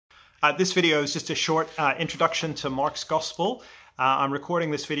This video is just a short introduction to Mark's Gospel. I'm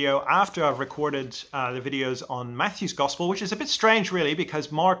recording this video after I've recorded the videos on Matthew's Gospel, which is a bit strange really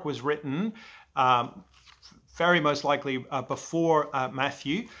because Mark was written very most likely before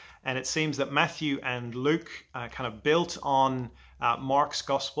Matthew, and it seems that Matthew and Luke kind of built on Mark's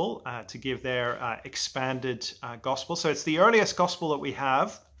Gospel to give their expanded Gospel. So it's the earliest Gospel that we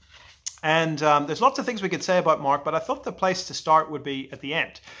have. And there's lots of things we could say about Mark, but I thought the place to start would be at the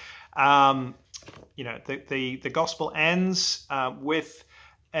end. You know, the gospel ends with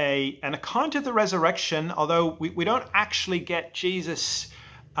an account of the resurrection, although we don't actually get Jesus,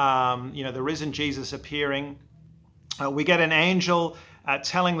 you know, the risen Jesus appearing. We get an angel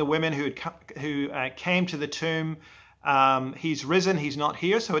telling the women who came to the tomb, he's risen, he's not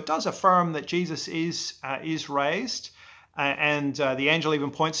here. So it does affirm that Jesus is raised. And the angel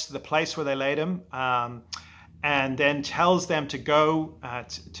even points to the place where they laid him, and then tells them to go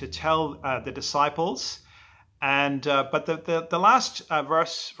to tell the disciples. And but the last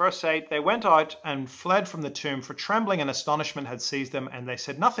verse 8, they went out and fled from the tomb, for trembling and astonishment had seized them, and they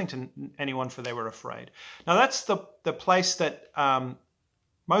said nothing to anyone, for they were afraid. Now that's the place that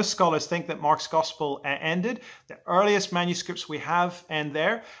most scholars think that Mark's Gospel ended. The earliest manuscripts we have end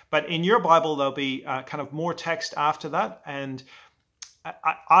there, but in your Bible there'll be kind of more text after that. And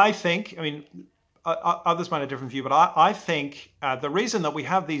I think, I mean, others might have a different view, but I think the reason that we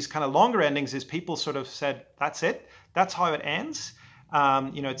have these kind of longer endings is people sort of said, that's it, that's how it ends.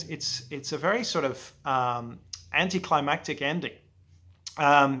 You know, it's a very sort of anticlimactic ending.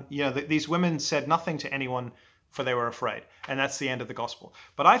 You know, these women said nothing to anyone, for they were afraid. And that's the end of the gospel.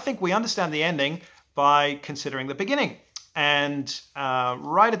 But I think we understand the ending by considering the beginning. And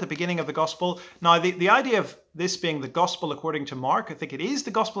right at the beginning of the gospel, now the idea of this being the gospel according to Mark, I think it is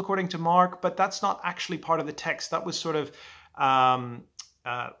the gospel according to Mark, but that's not actually part of the text. That was sort of,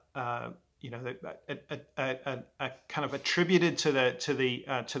 you know, a kind of attributed to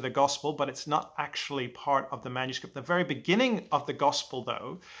the gospel, but it's not actually part of the manuscript. The very beginning of the gospel,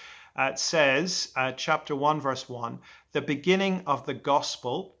 though, it says, chapter 1, verse 1, the beginning of the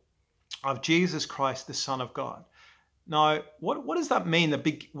gospel of Jesus Christ, the Son of God. Now, what does that mean?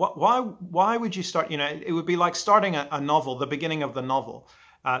 Why would you start, you know, it would be like starting a novel, the beginning of the novel.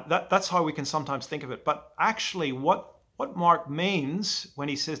 That's how we can sometimes think of it. But actually, what Mark means when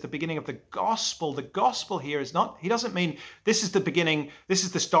he says the beginning of the gospel here is not, he doesn't mean this is the beginning, this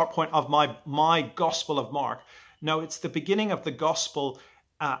is the start point of my Gospel of Mark. No, it's the beginning of the gospel.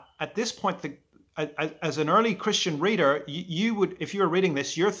 At this point, as an early Christian reader, you would, if you were reading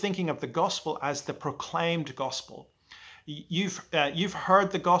this, you're thinking of the gospel as the proclaimed gospel. You've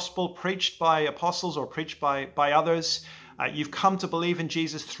heard the gospel preached by apostles or preached by others. You've come to believe in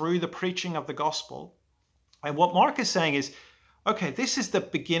Jesus through the preaching of the gospel. And what Mark is saying is, okay, this is the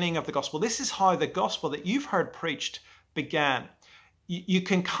beginning of the gospel. This is how the gospel that you've heard preached began. You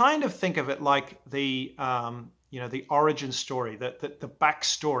can kind of think of it like the you know, the origin story, the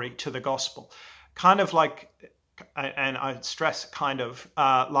backstory to the gospel. Kind of like, and I stress kind of,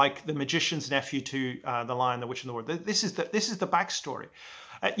 like the magician's nephew to the Lion, the Witch, and the Ward. This is the backstory.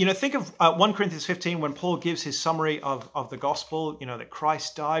 You know, think of 1 Corinthians 15 when Paul gives his summary of the gospel, you know, that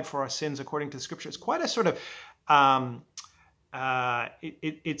Christ died for our sins according to the scripture. It's quite a sort of,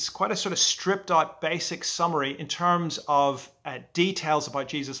 it's quite a sort of stripped out basic summary in terms of details about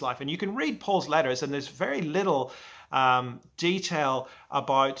Jesus' life. And you can read Paul's letters and there's very little detail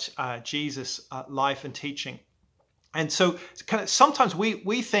about Jesus' life and teaching. And so kind of sometimes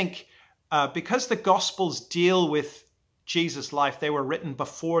we think because the Gospels deal with Jesus' life, they were written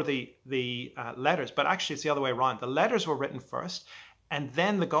before the letters, but actually it's the other way around. The letters were written first and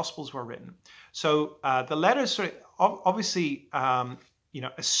then the Gospels were written. So the letters sort of obviously, you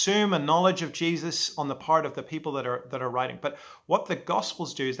know, assume a knowledge of Jesus on the part of the people that are writing. But what the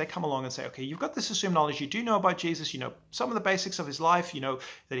Gospels do is they come along and say, okay, you've got this assumed knowledge. You do know about Jesus. You know some of the basics of his life. You know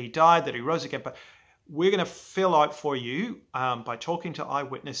that he died, that he rose again. But we're going to fill out for you by talking to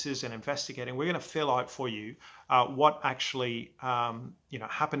eyewitnesses and investigating. We're going to fill out for you what actually you know,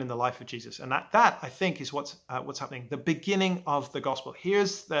 happened in the life of Jesus. And that I think is what's happening. The beginning of the gospel.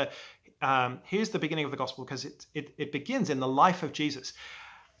 Here's the beginning of the gospel because it begins in the life of Jesus.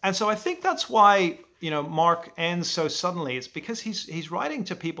 And so I think that's why, you know, Mark ends so suddenly. It's because he's writing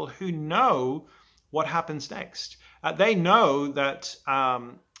to people who know what happens next. They know that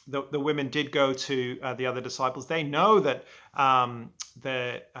the women did go to the other disciples. They know that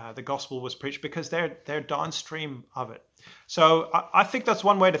the gospel was preached because they're downstream of it. So I think that's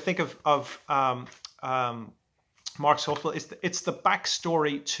one way to think of Mark's gospel. It's the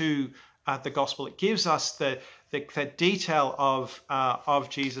backstory to the gospel. It gives us the detail of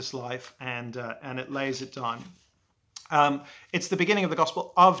Jesus' life, and it lays it down. It's the beginning of the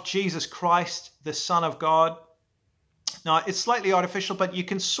gospel of Jesus Christ, the Son of God. Now, it's slightly artificial, but you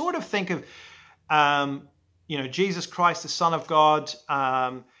can sort of think of, Jesus Christ, the Son of God,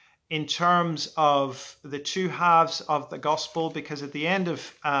 in terms of the two halves of the gospel, because at the end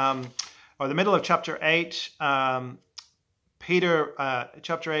of, or the middle of chapter 8, Peter,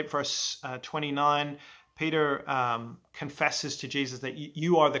 chapter 8, verse 29, Peter confesses to Jesus that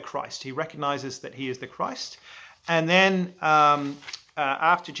you are the Christ. He recognizes that he is the Christ. And then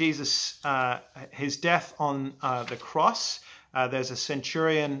after Jesus, his death on the cross, there's a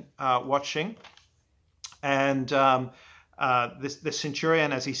centurion watching. And the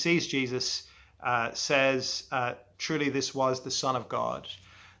centurion, as he sees Jesus, says, truly this was the Son of God.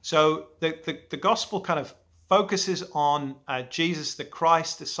 So the gospel kind of focuses on Jesus, the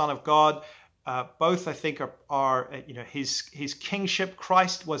Christ, the Son of God. Both, I think, are his kingship.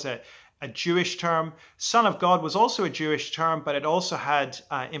 Christ was a Jewish term. Son of God was also a Jewish term, but it also had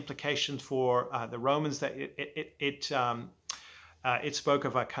implications for the Romans, that it spoke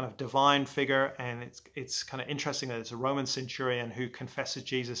of a kind of divine figure, and it's kind of interesting that it's a Roman centurion who confesses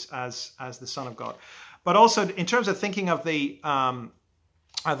Jesus as the Son of God. But also, in terms of thinking of the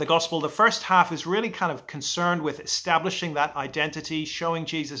gospel, the first half is really kind of concerned with establishing that identity, showing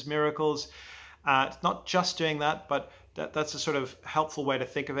Jesus' miracles. It's not just doing that, but that's a sort of helpful way to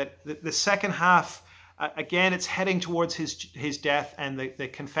think of it. The second half, again, it's heading towards his death and the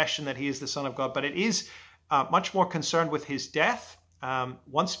confession that he is the Son of God, but it is much more concerned with his death.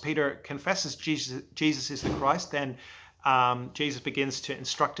 Once Peter confesses Jesus is the Christ, then Jesus begins to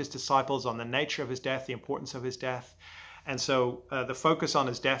instruct his disciples on the nature of his death, the importance of his death. And so the focus on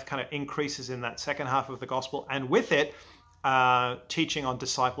his death kind of increases in that second half of the gospel, and with it, teaching on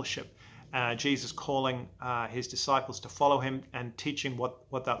discipleship. Jesus calling his disciples to follow him and teaching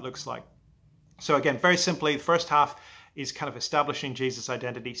what that looks like. So again, very simply, the first half is kind of establishing Jesus'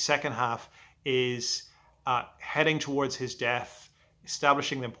 identity. Second half is heading towards his death,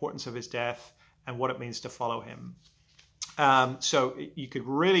 establishing the importance of his death and what it means to follow him. So you could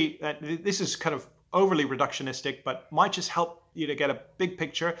really, this is kind of overly reductionistic, but might just help you to get a big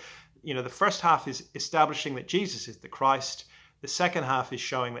picture. The first half is establishing that Jesus is the Christ. The second half is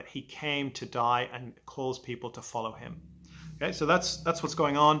showing that he came to die and calls people to follow him. Okay, so that's what's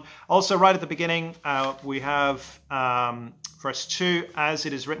going on. Also, right at the beginning, we have verse 2, as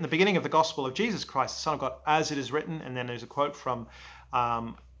it is written, the beginning of the gospel of Jesus Christ, the Son of God, as it is written. And then there's a quote from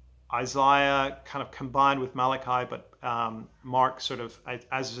Isaiah, kind of combined with Malachi, but Mark sort of,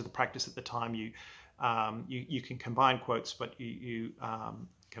 as is the practice at the time, you can combine quotes, but you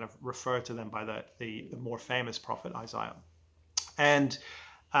kind of refer to them by the more famous prophet Isaiah. And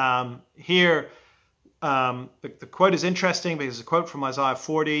here, the quote is interesting because it's a quote from Isaiah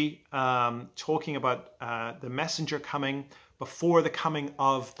 40, talking about the messenger coming before the coming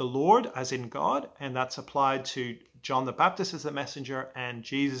of the Lord, as in God, and that's applied to John the Baptist as the messenger, and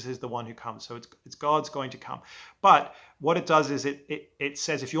Jesus is the one who comes. So it's God's going to come. But what it does is it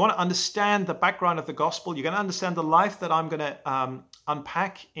says, if you want to understand the background of the gospel, you're going to understand the life that I'm going to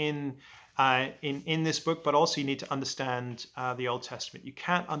unpack in this book, but also you need to understand the Old Testament. You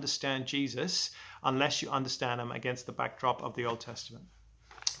can't understand Jesus unless you understand him against the backdrop of the Old Testament.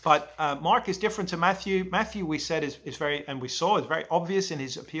 But Mark is different to Matthew. Matthew, we said, is very, and we saw, is very obvious in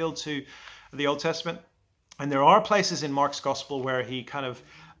his appeal to the Old Testament. And there are places in Mark's gospel where he kind of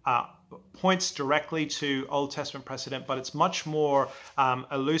points directly to Old Testament precedent, but it's much more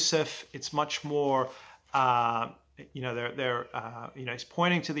elusive. It's much more he's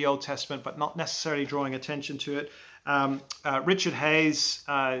pointing to the Old Testament, but not necessarily drawing attention to it. Richard Hayes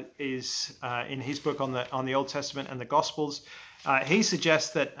is in his book on the Old Testament and the Gospels. He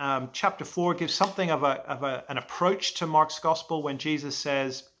suggests that chapter 4 gives something of an approach to Mark's Gospel when Jesus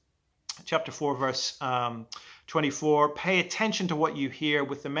says, chapter 4, verse 24, "Pay attention to what you hear.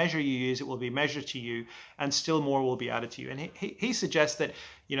 With the measure you use, it will be measured to you, and still more will be added to you." And he suggests that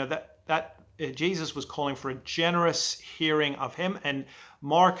that Jesus was calling for a generous hearing of him, and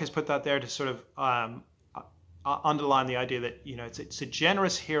Mark has put that there to sort of underline the idea that it's a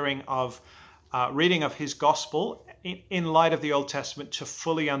generous hearing of reading of his gospel in light of the Old Testament to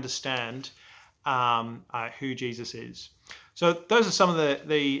fully understand who Jesus is. So those are some of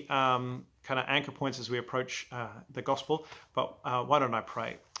the kind of anchor points as we approach the gospel. But why don't I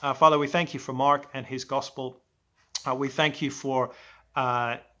pray? Father, we thank you for Mark and his gospel. We thank you for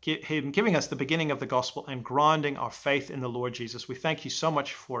him giving us the beginning of the gospel and grounding our faith in the Lord Jesus. We thank you so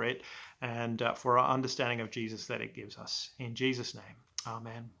much for it and for our understanding of Jesus that it gives us. In Jesus' name,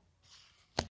 amen.